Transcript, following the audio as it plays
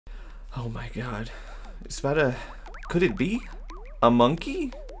Oh my god. Is that a... Could it be? A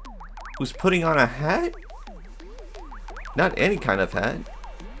monkey? Who's putting on a hat? Not any kind of hat.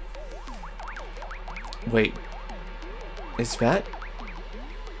 Wait. Is that...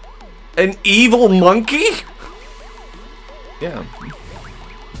 an evil monkey? Yeah.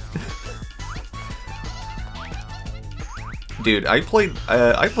 Dude, I played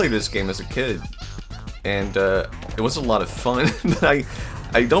this game as a kid, and it was a lot of fun. But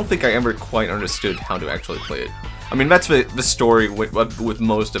I don't think I ever quite understood how to actually play it. I mean, that's the story with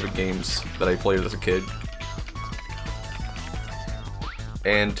most of the games that I played as a kid.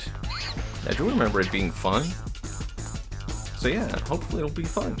 And I do remember it being fun. So yeah, hopefully it'll be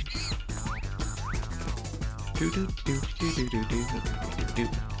fun.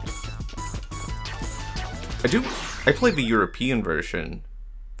 I played the European version,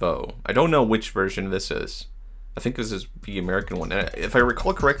 though. I don't know which version this is. I think this is the American one. And if I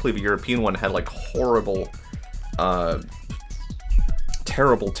recall correctly, the European one had like horrible,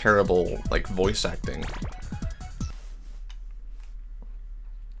 terrible, like voice acting.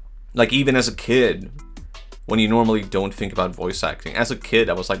 Like even as a kid, when you normally don't think about voice acting. As a kid,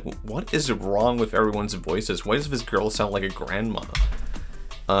 I was like, what is wrong with everyone's voices? Why does this girl sound like a grandma?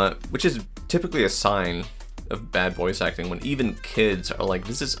 Which is typically a sign of bad voice acting, when even kids are like,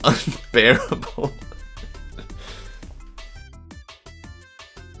 this is unbearable.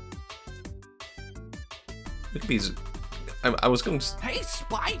 Look at these. I was going to... Hey,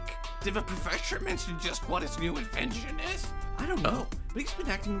 Spike! Did the professor mention just what his new invention is? I don't know, but he's been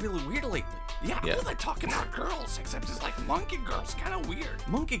acting really weird lately. Yeah, well, they're talking about girls, except it's like monkey girls, kind of weird.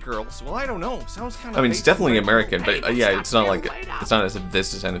 Monkey girls? Well, I don't know. Sounds kind of... I mean, it's definitely American, but yeah, it's not like... It's not as if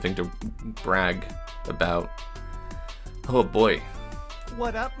this is anything to brag about. Oh, boy.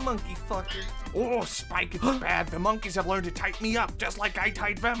 What up, monkey fucker? Oh, Spike, it's bad. The monkeys have learned to tie me up, just like I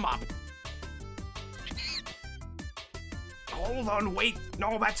tied them up. Hold on, wait.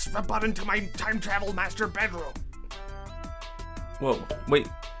 No, that's the button to my time travel master bedroom. Whoa, wait.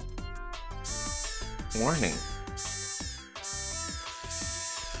 Warning.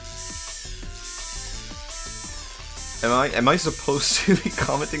 Am I supposed to be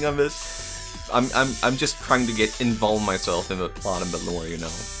commenting on this? I'm just trying to involve myself in the plot and the lore, you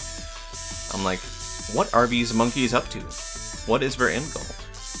know. I'm like, what are these monkeys up to? What is their end goal?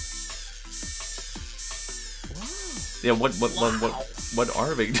 Yeah, what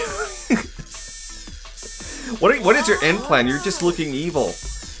are they doing? What is your end plan? You're just looking evil.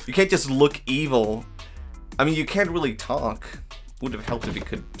 You can't just look evil. I mean, you can't really talk. Would have helped if he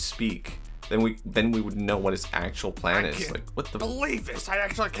could speak. Then we would know what his actual plan is. Like, what the... believe this! I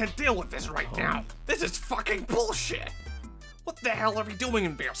actually can't deal with this right now. This is fucking bullshit. What the hell are we doing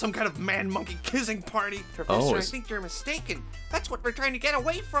in there? Some kind of man-monkey kissing party? Professor, I think you're mistaken. That's what we're trying to get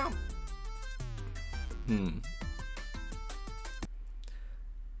away from.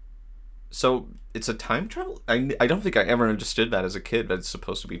 So, it's a time travel? I don't think I ever understood that as a kid, that it's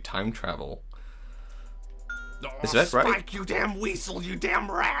supposed to be time travel. Oh, is that right? Spike, you damn weasel, you damn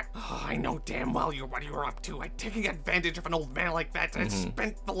rat! Oh, I know damn well what you're up to. I'm taking advantage of an old man like that, and I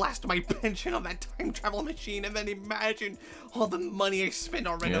spent the last of my pension on that time travel machine, and then imagine all the money I spent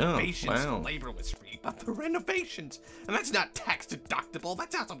on renovations. Yeah, wow. Labor was free, but the renovations, and that's not tax deductible.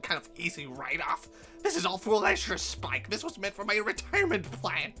 That's not some kind of easy write-off. This is all for leisure, Spike. This was meant for my retirement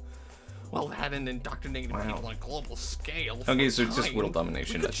plan. Well, that and indoctrinating people on a global scale. Okay, so it's just world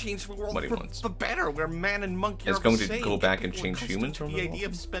domination. We could change the world what he wants. For better, where man and monkey are It's going the to same. go back and change humans from the idea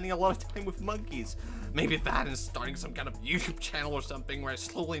of spending a lot of time with monkeys. Maybe that and starting some kind of YouTube channel or something where I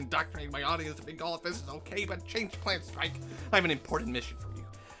slowly indoctrinate my audience to think all of this is okay, but change plans, Spike. I have an important mission for you.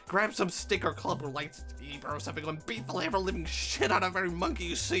 Grab some stick or club or lightsaber or something and beat the ever-living shit out of every monkey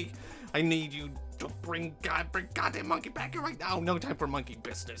you see. I need you to bring goddamn monkey back here right now. No time for monkey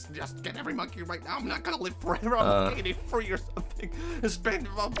business. Just get every monkey right now. I'm not gonna live forever. I'm getting free or something. Spend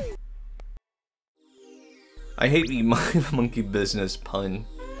I hate the monkey business pun.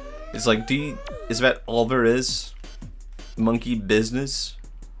 It's like, is that all there is? Monkey business?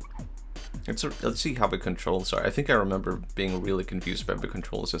 Let's see how the controls are. I think I remember being really confused by the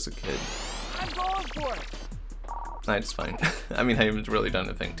controls as a kid. I'm going for it. It's fine. I mean, I haven't really done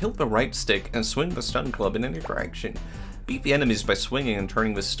anything. Tilt the right stick and swing the stun club in any direction. Beat the enemies by swinging and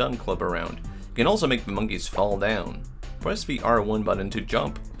turning the stun club around. You can also make the monkeys fall down. Press the R1 button to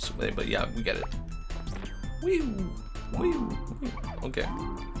jump. So, but yeah, we get it. Woo! Woo! Okay.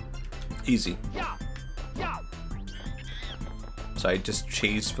 Easy. So I just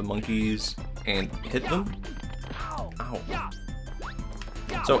chase the monkeys and hit them? Ow.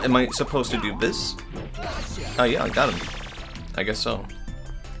 So am I supposed to do this? Oh yeah, I got him. I guess so.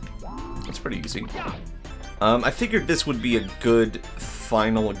 It's pretty easy. I figured this would be a good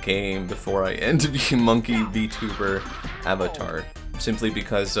final game before I end the Monkey VTuber avatar. Simply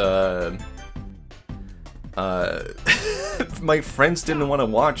because, my friends didn't want to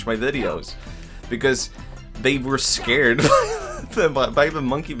watch my videos. Because they were scared by the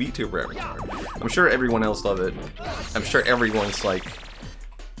Monkey VTuber avatar. I'm sure everyone else loved it. I'm sure everyone's like,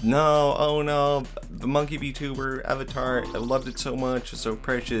 no, oh no, the Monkey VTuber avatar, I loved it so much, it's so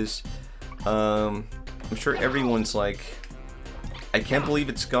precious. I'm sure everyone's like, I can't believe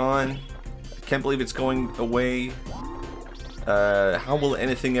it's gone. I can't believe it's going away. How will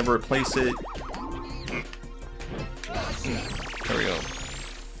anything ever replace it? There we go.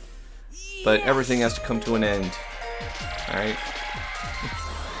 But everything has to come to an end. Alright?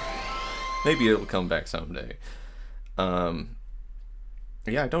 Maybe it'll come back someday.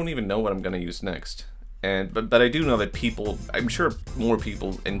 Yeah, I don't even know what I'm gonna use next. But I do know that people, I'm sure more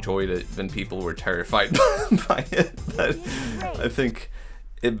people enjoyed it than people were terrified by it. But I think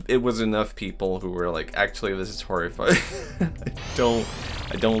it was enough people who were like, actually, this is horrifying.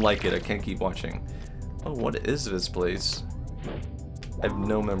 I don't like it. I can't keep watching. Oh, what is this place? I have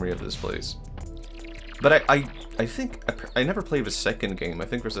no memory of this place. But I think I never played the second game. I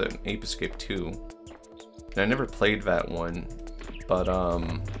think there's an Ape Escape 2. And I never played that one. But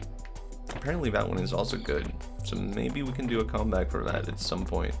apparently that one is also good. So maybe we can do a comeback for that at some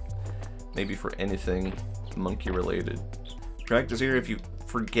point. Maybe for anything monkey related. Drag to zero if you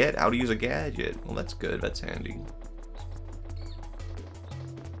forget how to use a gadget. Well, that's good. That's handy.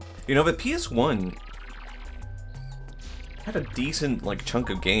 You know, the PS1 had a decent like chunk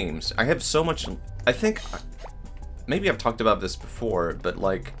of games. I have so much. I think maybe I've talked about this before, but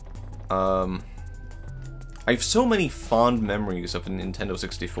like I have so many fond memories of a Nintendo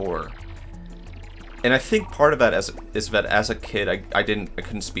 64. And I think part of that is that as a kid I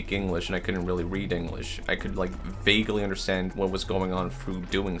couldn't speak English and I couldn't really read English. I could like vaguely understand what was going on through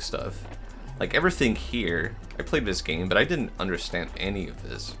doing stuff. Like everything here, I played this game, but I didn't understand any of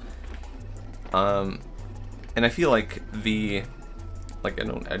this. And I feel like I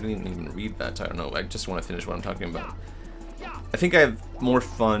didn't even read that, so I don't know, I just want to finish what I'm talking about. I think I have more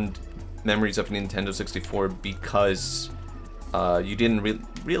fond memories of Nintendo 64 because you didn't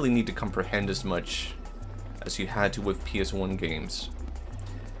really need to comprehend as much as you had to with PS1 games.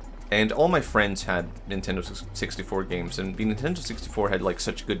 And all my friends had Nintendo 64 games, and the Nintendo 64 had like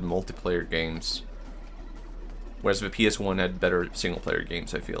such good multiplayer games, whereas the PS1 had better single-player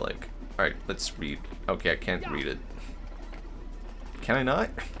games, I feel like. Alright, let's read. Okay, I can't read it. Can I not?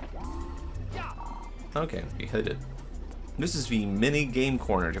 Okay, we hit it. This is the mini game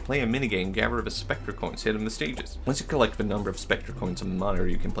corner. To play a mini game, gather the Spectre coins hidden in the stages. Once you collect the number of Spectre coins on the monitor,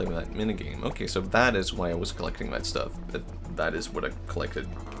 you can play with that mini game. Okay, so that is why I was collecting that stuff. That is what I collected.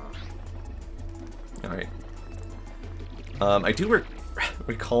 Alright. I do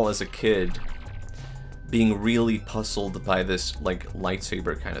recall as a kid being really puzzled by this like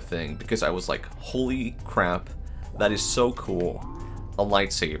lightsaber kind of thing, because I was like, holy crap, that is so cool. A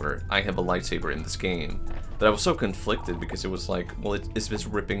lightsaber. I have a lightsaber in this game. But I was so conflicted because it was like, well, is this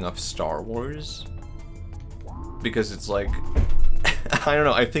ripping off Star Wars? Because it's like, I don't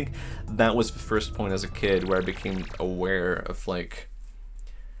know, I think that was the first point as a kid where I became aware of like,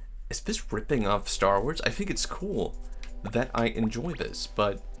 is this ripping off Star Wars? I think it's cool that I enjoy this,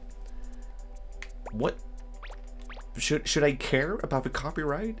 but what? Should I care about the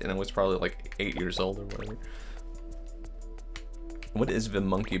copyright? And I was probably like 8 years old or whatever. What is the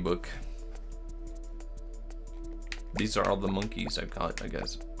monkey book? These are all the monkeys I've got, I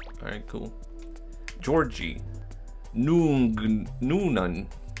guess. Alright, cool. Georgie. Noonan.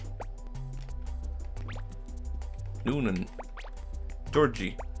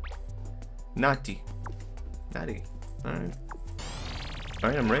 Georgie. Natty. Alright.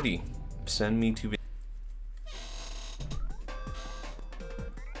 Alright, I'm ready. Send me to...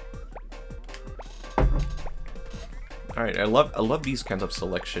 Alright, I love these kinds of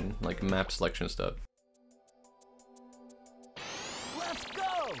selection, like map selection stuff. Let's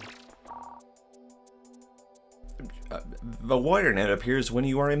go! The water net appears when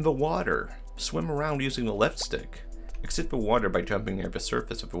you are in the water. Swim around using the left stick. Exit the water by jumping near the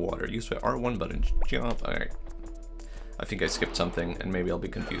surface of the water. Use the R1 button to jump. Alright. I think I skipped something, and maybe I'll be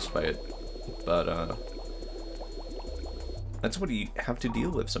confused by it. But, that's what you have to deal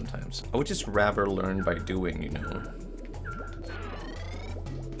with sometimes. I would just rather learn by doing, you know.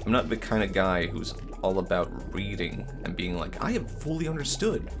 I'm not the kind of guy who's all about reading and being like, I have fully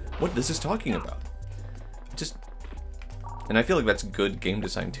understood what this is talking about. And I feel like that's good game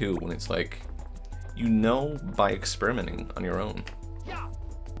design too, when it's like, you know by experimenting on your own.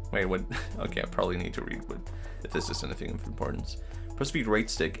 Wait, what? Okay, I probably need to read what if this is anything of importance. Press V right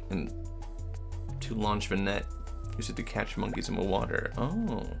stick and to launch the net. Use it to catch monkeys in the water.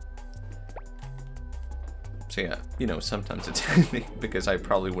 Oh. So yeah, you know, sometimes it's because I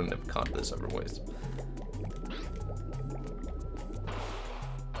probably wouldn't have caught this otherwise.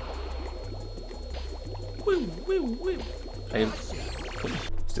 Woo, woo, woo.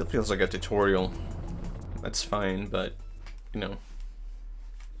 Still feels like a tutorial. That's fine, but you know.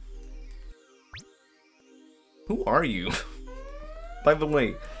 Who are you? By the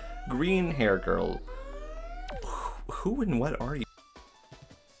way, green hair girl. Who and what are you?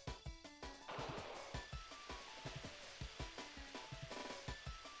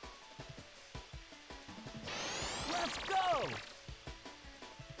 Let's go!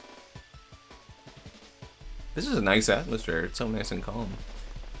 This is a nice atmosphere. It's so nice and calm.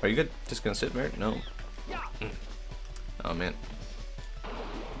 Are you good? Just gonna sit there? No. Oh man.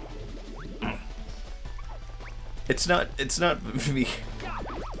 It's not me.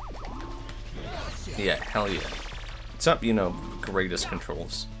 Yeah, hell yeah. It's not, you know, greatest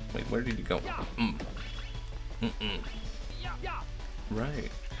controls. Wait, where did you go?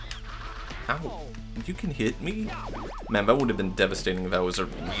 Right. Ow. You can hit me? Man, that would have been devastating if that was a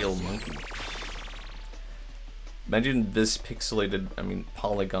real monkey. Imagine this pixelated, I mean,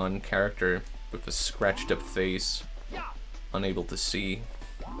 polygon character with a scratched up face, unable to see.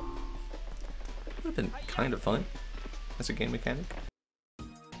 Would have been kind of fun as a game mechanic.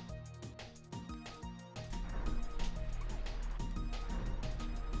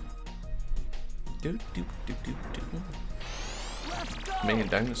 Do do do do do. Man,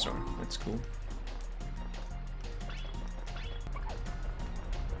 dinosaur. That's cool.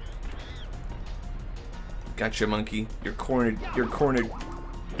 Gotcha, monkey. You're cornered. You're cornered.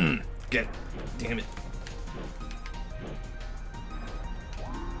 Get. Damn it.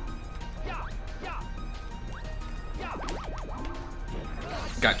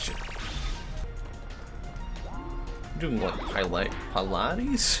 Gotcha. Doing what?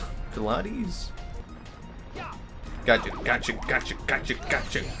 Pilates? Pilates? Gotcha, gotcha, gotcha, gotcha,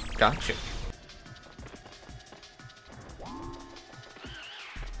 gotcha, gotcha. Oh,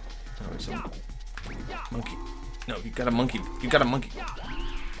 there's a monkey. No, you got a monkey. You got a monkey.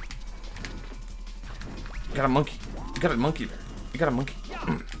 You got a monkey. You got a monkey there. You got a monkey.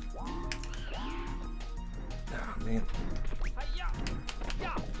 Oh, man.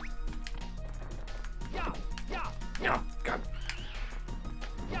 Yeah, got it.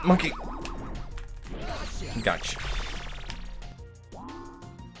 Monkey. Gotcha.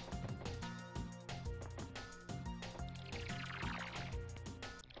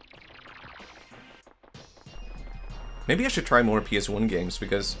 Maybe I should try more PS1 games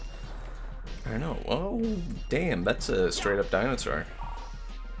because I don't know. Oh, damn, that's a straight up dinosaur.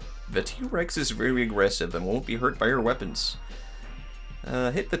 The T-Rex is very aggressive and won't be hurt by your weapons.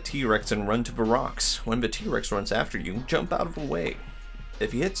 Hit the T-Rex and run to the rocks. When the T-Rex runs after you, jump out of the way.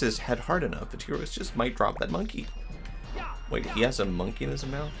 If he hits his head hard enough, the T-Rex just might drop that monkey. Wait, he has a monkey in his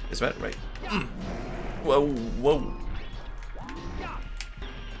mouth? Is that right? Whoa, whoa.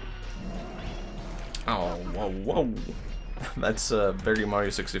 Oh, whoa, whoa. That's very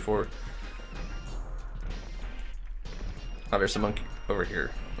Mario 64. Oh, there's a monkey over here.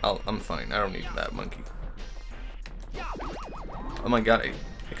 I'm fine. I don't need that monkey. Oh my god, I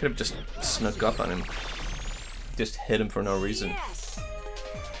could have just snuck up on him. Just hit him for no reason. Yes.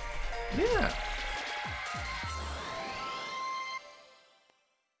 Yeah.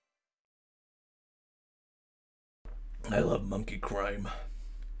 I love monkey crime.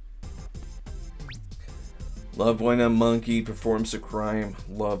 Love when a monkey performs a crime.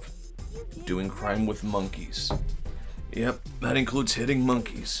 Love doing crime with monkeys. Yep, that includes hitting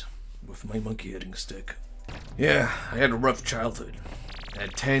monkeys with my monkey hitting stick. Yeah, I had a rough childhood.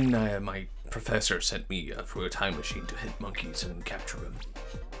 At 10, my professor sent me through a time machine to hit monkeys and capture them.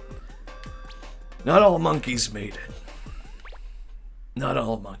 Not all monkeys made it. Not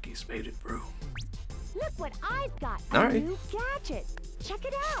all monkeys made it, bro. Look what I've got. All A right. new gadget. Check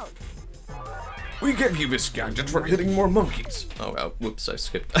it out. We gave you this gadget for hitting more monkeys. Oh, well, whoops, I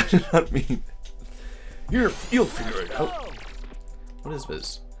skipped. I did not mean. You'll figure it out. What is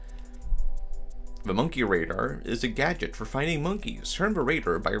this? The monkey radar is a gadget for finding monkeys. Turn the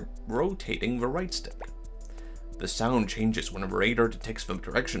radar by rotating the right stick. The sound changes when a radar detects the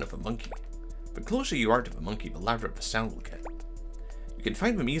direction of a monkey. The closer you are to the monkey, the louder the sound will get. You can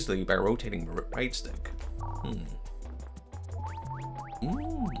find them easily by rotating the right stick.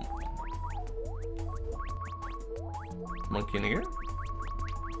 Monkey in here?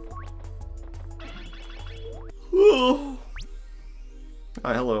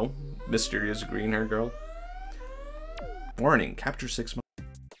 Oh, hello, mysterious green hair girl. Warning, capture 6 months.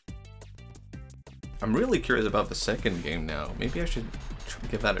 I'm really curious about the second game now. Maybe I should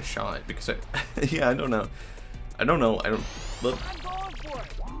give that a shot because yeah, I don't know. Look. I'm going for it.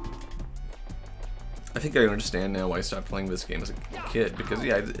 I think I understand now why I stopped playing this game as a kid, because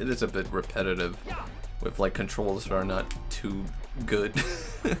yeah, it is a bit repetitive with like controls that are not too good.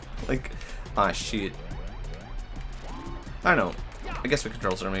 Like, ah shit. I don't know. I guess the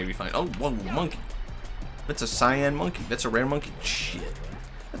controls are maybe fine. Oh, whoa, monkey. That's a cyan monkey. That's a rare monkey. Shit.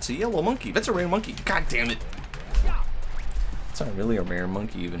 That's a yellow monkey. That's a rare monkey. God damn it. It's not really a rare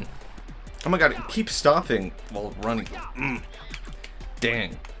monkey even. Oh my god, it keeps stopping while running.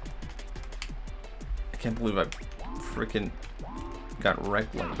 Dang. I can't believe I freaking got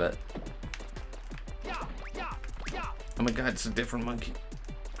wrecked like that. Oh my god, it's a different monkey.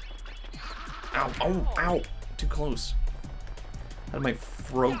 Ow, ow, ow. Too close. I had my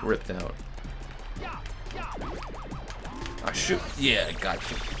throat ripped out. Ah, shoot. Yeah,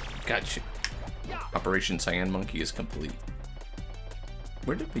 gotcha. Gotcha. Operation Cyan Monkey is complete.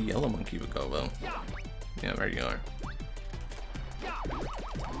 Where did the yellow monkey go, though? Yeah, there you are.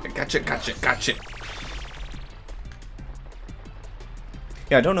 Gotcha, gotcha, gotcha.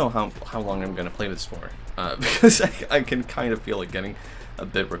 Yeah, I don't know how long I'm gonna play this for, because I can kind of feel it getting a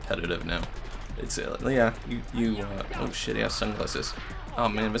bit repetitive now. It's yeah, oh shit, yeah, sunglasses. Oh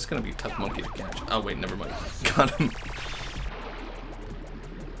man, this is gonna be a tough monkey to catch. Oh wait, never mind. Got him.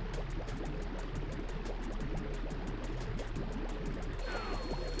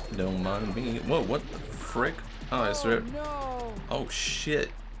 Don't mind me. Whoa, what the frick? Oh, is there? No. Oh shit,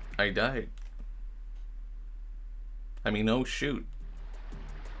 I died. I mean, oh shoot.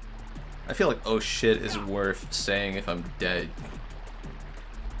 I feel like oh shit is worth saying if I'm dead.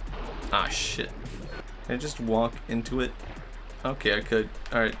 Ah shit. Can I just walk into it? Okay, I could.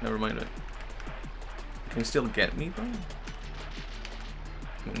 Alright, never mind it. Can you still get me, bro?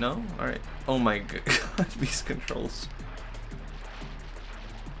 No? Alright. Oh my god, these controls.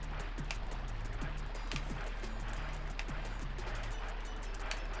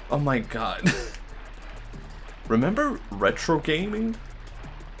 Oh my god. Remember retro gaming?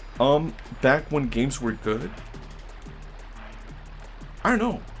 Back when games were good? I don't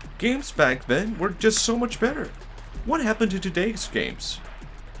know. Games back then were just so much better. What happened to today's games?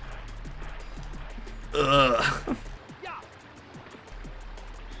 Ugh.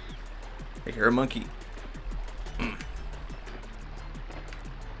 I hear a monkey.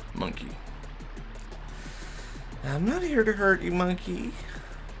 Monkey. I'm not here to hurt you, monkey.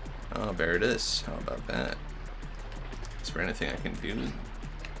 Oh, there it is. How about that? Is there anything I can do?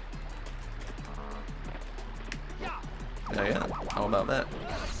 Oh yeah, how about that?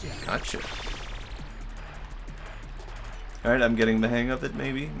 Gotcha. Alright, I'm getting the hang of it,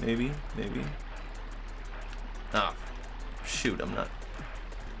 maybe. Ah, shoot, I'm not.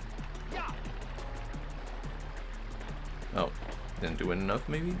 Oh, didn't do it enough,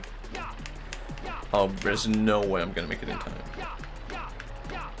 maybe? Oh, there's no way I'm gonna make it in time.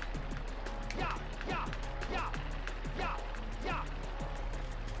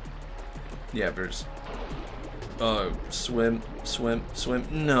 Yeah, there's... swim.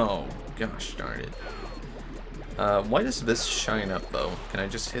 No. Gosh darn it. Why does this shine up, though? Can I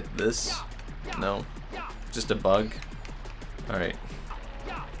just hit this? No. Just a bug? Alright.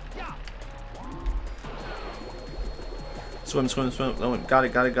 Swim. Oh, got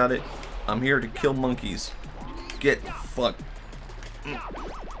it. I'm here to kill monkeys. Get fucked.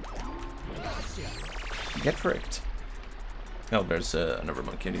 Get fricked. Oh, there's another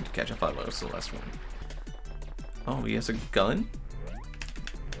monkey I need to catch. I thought that was the last one. Oh, he has a gun?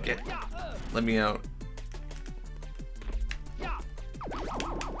 Let me out.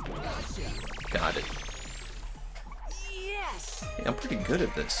 Got it. Yes. Hey, I'm pretty good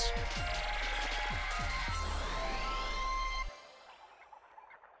at this.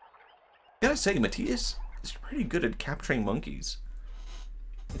 Gotta say, Matthias is pretty good at capturing monkeys.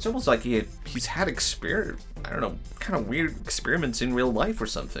 It's almost like he's had I don't know, kind of weird experiments in real life or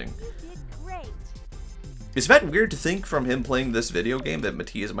something. You did great. Is that weird to think from him playing this video game that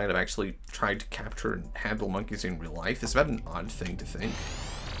Matthias might have actually tried to capture and handle monkeys in real life? Is that an odd thing to think?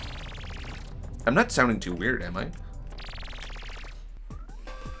 I'm not sounding too weird, am I?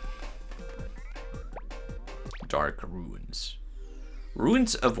 Dark ruins.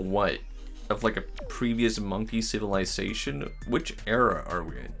 Ruins of what? Of like a previous monkey civilization? Which era are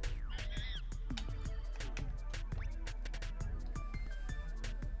we in?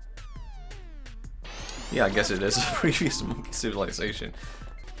 Yeah, I guess it is a previous monkey civilization.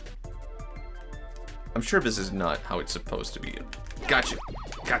 I'm sure this is not how it's supposed to be. Gotcha.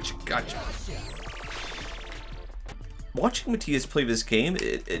 Gotcha. Gotcha. Watching Matthias play this game,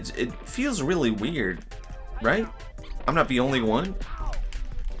 it feels really weird, right? I'm not the only one.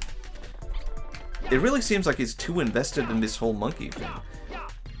 It really seems like he's too invested in this whole monkey thing.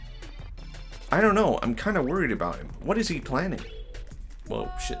 I don't know, I'm kind of worried about him. What is he planning? Whoa,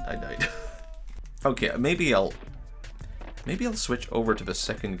 shit, I died. Okay, maybe I'll switch over to the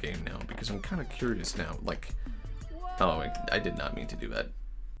second game now, because I'm kind of curious now, like... Oh, I did not mean to do that.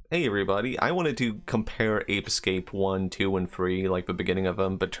 Hey everybody, I wanted to compare Ape Escape 1, 2, and 3, like the beginning of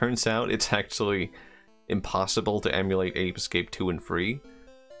them, but turns out it's actually impossible to emulate Ape Escape 2 and 3.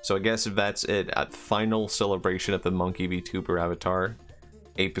 So I guess that's it at final celebration of the Monkey VTuber avatar.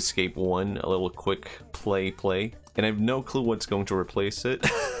 Ape Escape 1, a little quick play. And I have no clue what's going to replace it.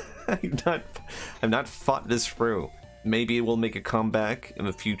 I've not thought this through. Maybe it will make a comeback in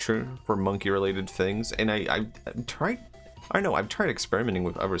the future for monkey-related things, and I've tried experimenting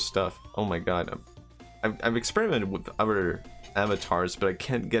with other stuff. Oh my god, I've experimented with other avatars, but I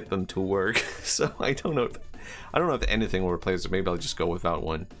can't get them to work. So I don't know if anything will replace it. Maybe I'll just go without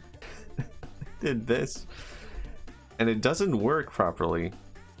one. Did this, and it doesn't work properly.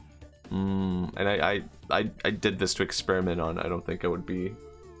 And I did this to experiment on. I don't think it would be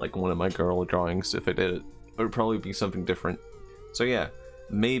like one of my girl drawings if I did it. It would probably be something different. So yeah,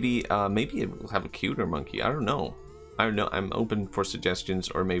 maybe it will have a cuter monkey. I don't know. I'm open for suggestions,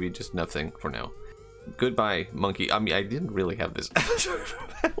 or maybe just nothing for now. Goodbye, monkey. I mean, I didn't really have this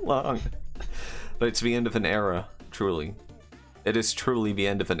for that long, but it's the end of an era. Truly, it is truly the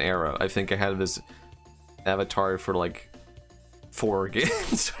end of an era. I think I had this avatar for like 4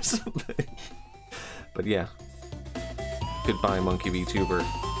 games or something. But yeah, goodbye, Monkey VTuber.